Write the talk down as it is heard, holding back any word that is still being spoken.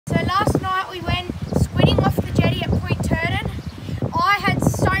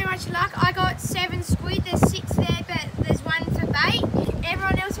squid. There's 6 there, but there's 1 for bait.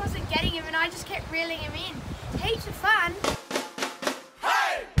 Everyone else wasn't getting him and I just kept reeling him in. Heaps of fun.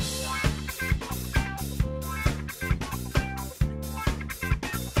 Hey!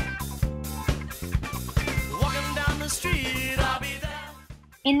 Walking down the street, I'll be there.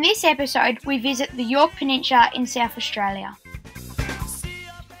 In this episode, we visit the Yorke Peninsula in South Australia.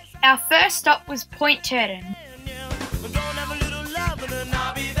 Our first stop was Point Turton.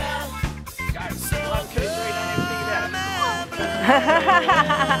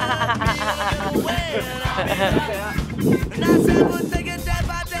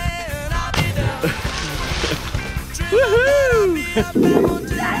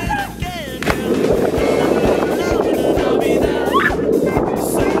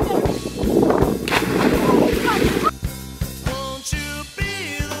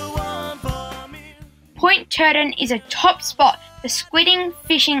 Point Turton is a top spot for squidding,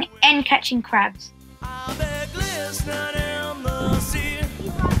 fishing and catching crabs.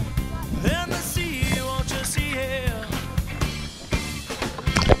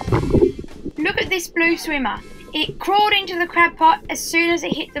 Look at this blue swimmer. It crawled into the crab pot as soon as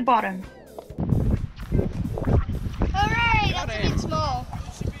it hit the bottom. Hooray, that's a bit small.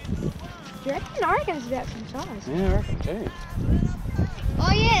 Do you reckon? I reckon it's about some size. Yeah, I reckon too.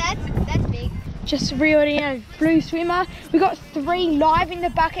 Oh yeah, that's big. Just reeled in a blue swimmer. We got 3 live in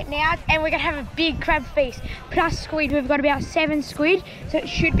the bucket now and we're gonna have a big crab feast. Plus squid, we've got about 7 squid, so it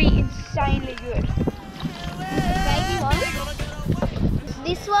should be insanely good. Baby one.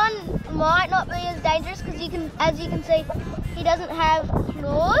 This one might not be as dangerous because as you can see, he doesn't have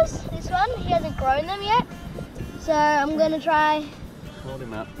claws. This one, he hasn't grown them yet. So I'm gonna try Hold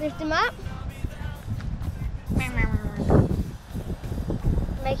him up. Lift him up.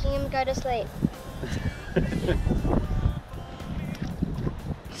 Making him go to sleep.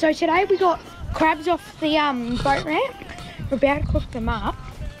 So today we got crabs off the boat ramp. We're about to cook them up.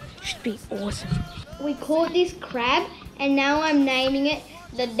 Should be awesome. We caught this crab and now I'm naming it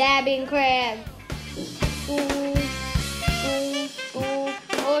the dabbing crab. Ooh, ooh, ooh,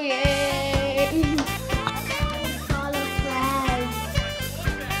 oh yeah. Garlic crab.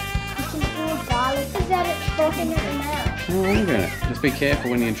 Some cool garlic. Is that it's frothing at the mouth? Oh, look at it. Just be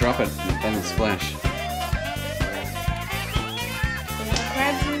careful when you drop it, it doesn't splash.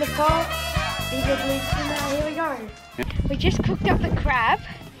 Crabs in the pot. Bigger blue swimmer. Here we go. Yeah. We just cooked up the crab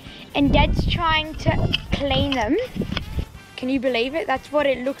and Dad's trying to clean them. Can you believe it? That's what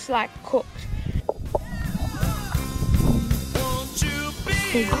it looks like cooked.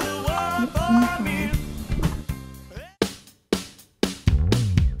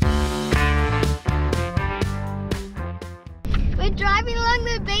 We're driving along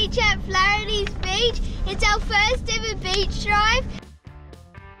the beach at Flaherty's Beach. It's our first ever beach drive.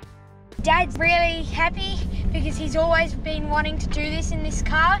 Dad's really happy because he's always been wanting to do this in this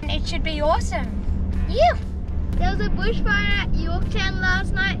car and it should be awesome. Yeah. There was a bushfire at Yorktown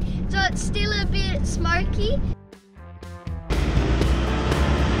last night, so it's still a bit smoky.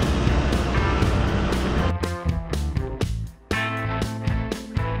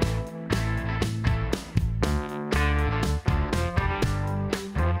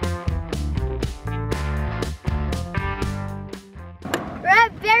 We're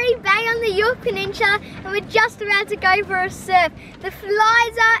at Berry Bay on the Yorke Peninsula and we're just about to go for a surf. The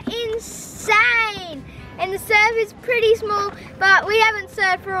flies are insane and the surf is pretty small, but we haven't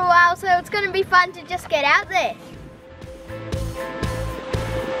surfed for a while, so it's going to be fun to just get out there.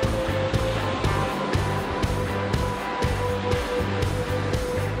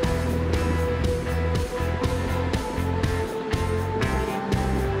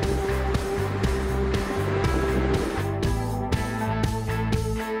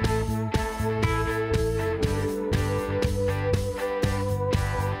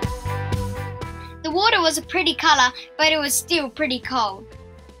 The water was a pretty colour, but it was still pretty cold.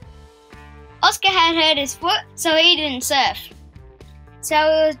 Oscar had hurt his foot, so he didn't surf. So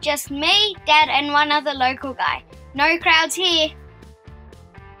it was just me, Dad and one other local guy. No crowds here.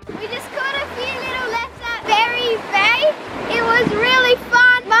 We just caught a few little lefts at Berry Bay. It was really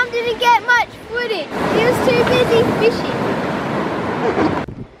fun. Mum didn't get much footage. He was too busy fishing.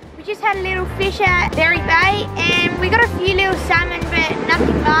 We just had a little fish at Berry Bay and we got a few little salmon, but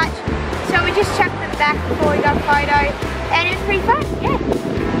nothing much. So we just chucked them back before we got a photo and it was pretty fun, yeah.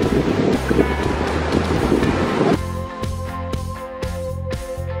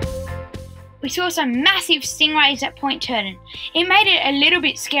 We saw some massive stingrays at Point Turton. It made it a little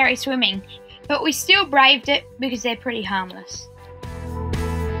bit scary swimming, but we still braved it because they're pretty harmless.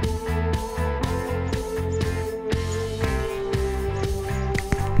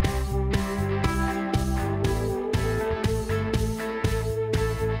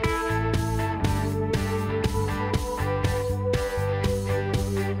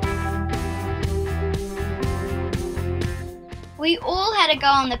 We all had a go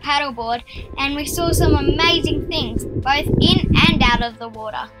on the paddleboard and we saw some amazing things, both in and out of the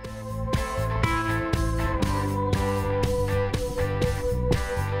water.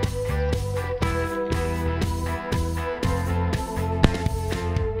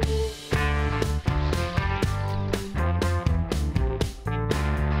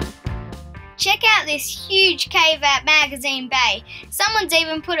 Check out this huge cave at Magazine Bay. Someone's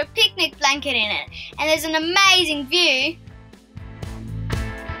even put a picnic blanket in it, and there's an amazing view.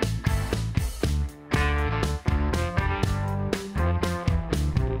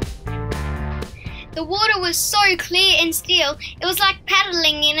 The water was so clear and still, it was like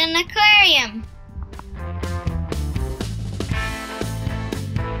paddling in an aquarium.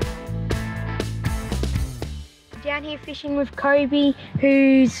 Down here fishing with Kobe,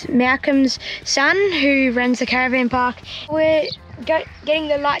 who's Malcolm's son, who runs the caravan park. We're getting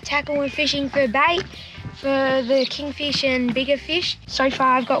the light tackle. We're fishing for bait for the kingfish and bigger fish. So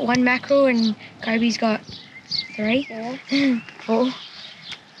far I've got 1 mackerel and Kobe's got 3. 4.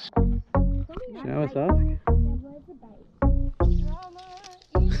 Show us off.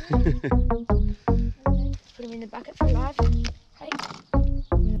 Put them in the bucket for live. Hey.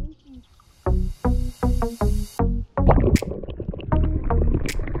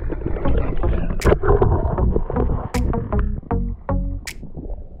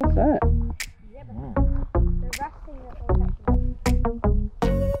 What's that?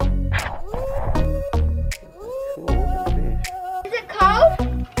 Is it cold?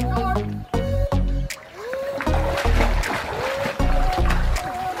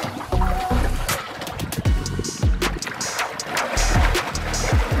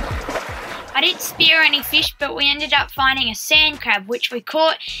 I didn't spear any fish, but we ended up finding a sand crab which we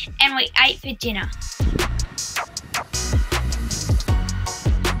caught and we ate for dinner.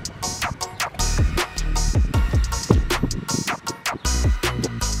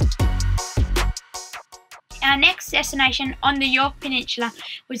 Our next destination on the Yorke Peninsula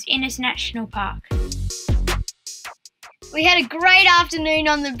was Innes National Park. We had a great afternoon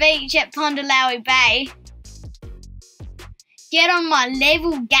on the beach at Pondalowie Bay. Get on my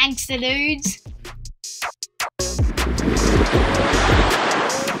level, gangster dudes.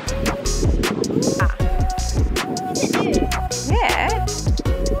 Yeah.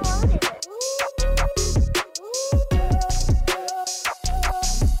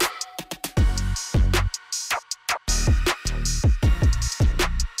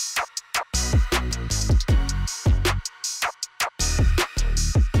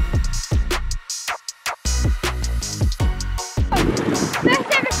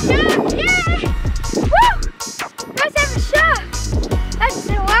 First ever shark, yeah! Woo! First ever shark! That's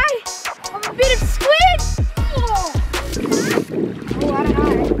the way of a bit of squid! Oh, I don't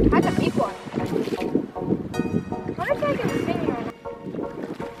know. That's a big one. I wonder if I can sing here.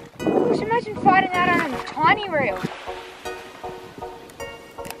 Just imagine fighting that on a tiny reel.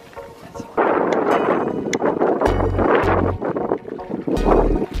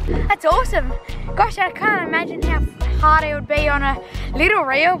 That's awesome. Gosh, I can't imagine how hard it would be on a little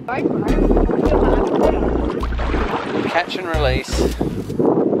reel. Catch and release. We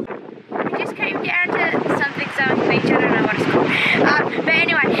just came down to something beach, I don't know what it's called. But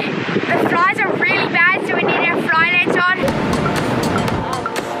anyway, the flies are really bad, so we need our fly nets on.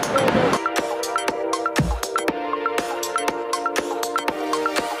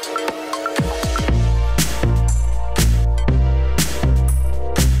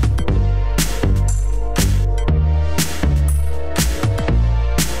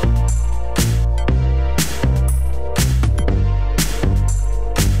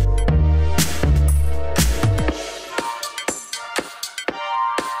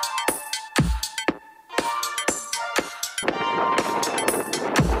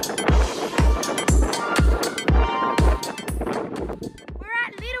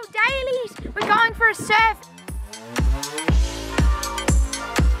 For a surf.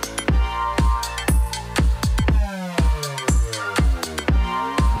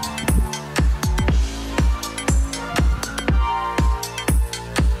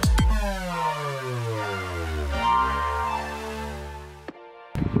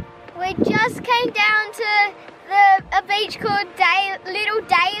 We just came down to a beach called Little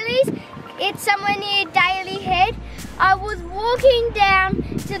Daly's. It's somewhere near Daly Head. I was walking down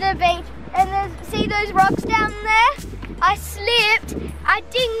to the beach and see those rocks down there? I slipped, I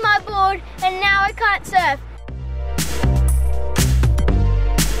dinged my board, and now I can't surf.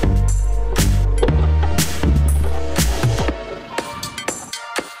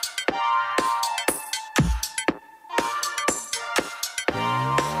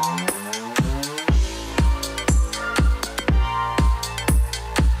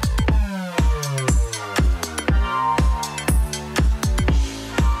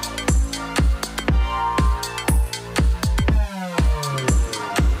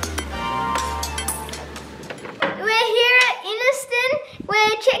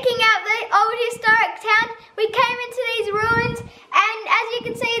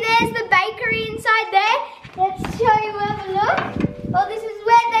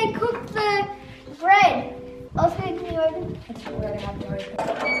 door's hanging open. It's really hard to open.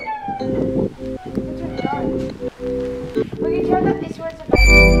 We can tell that this one's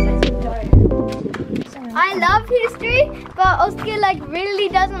available because that's a dough. I love history, but Oscar like really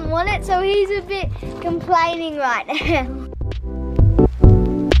doesn't want it, so he's a bit complaining right now.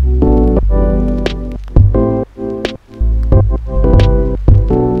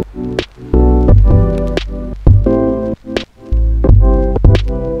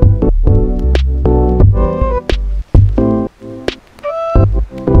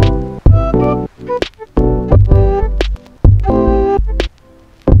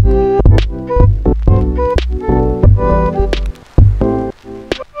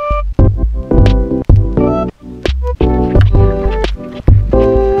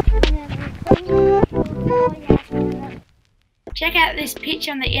 Check out this pitch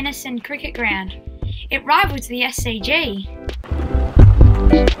on the Innocent cricket ground. It rivals the SCG.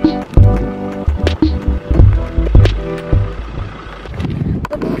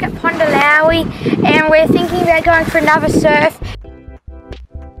 Looking at Pondalowie, and we're thinking about going for another surf.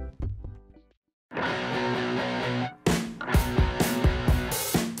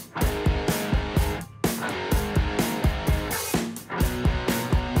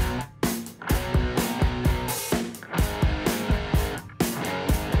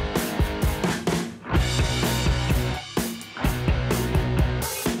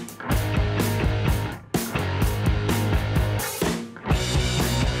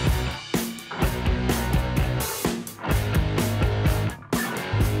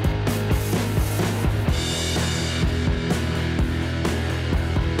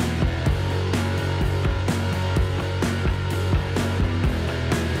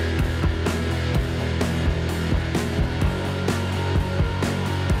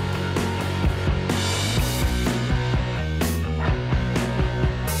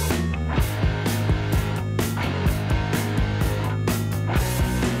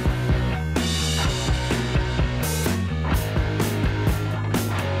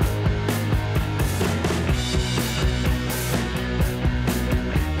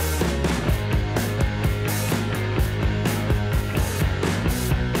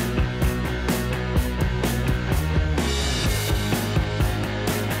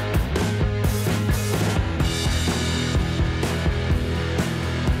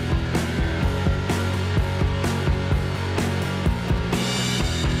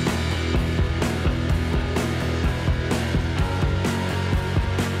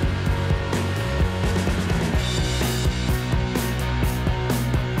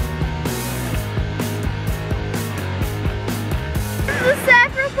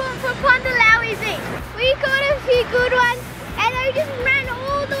 Pondalowie Bay. We caught a few good ones and they just ran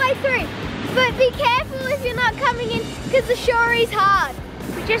all the way through. But be careful if you're not coming in because the shore is hard.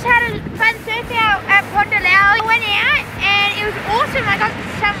 We just had a fun surf out at Pondalowie. I went out and it was awesome. I got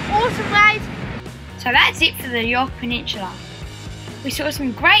some awesome waves. So that's it for the Yorke Peninsula. We saw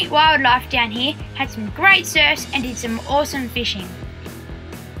some great wildlife down here, had some great surfs and did some awesome fishing.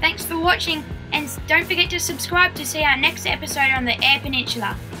 Thanks for watching and don't forget to subscribe to see our next episode on the Eyre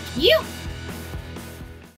Peninsula. You!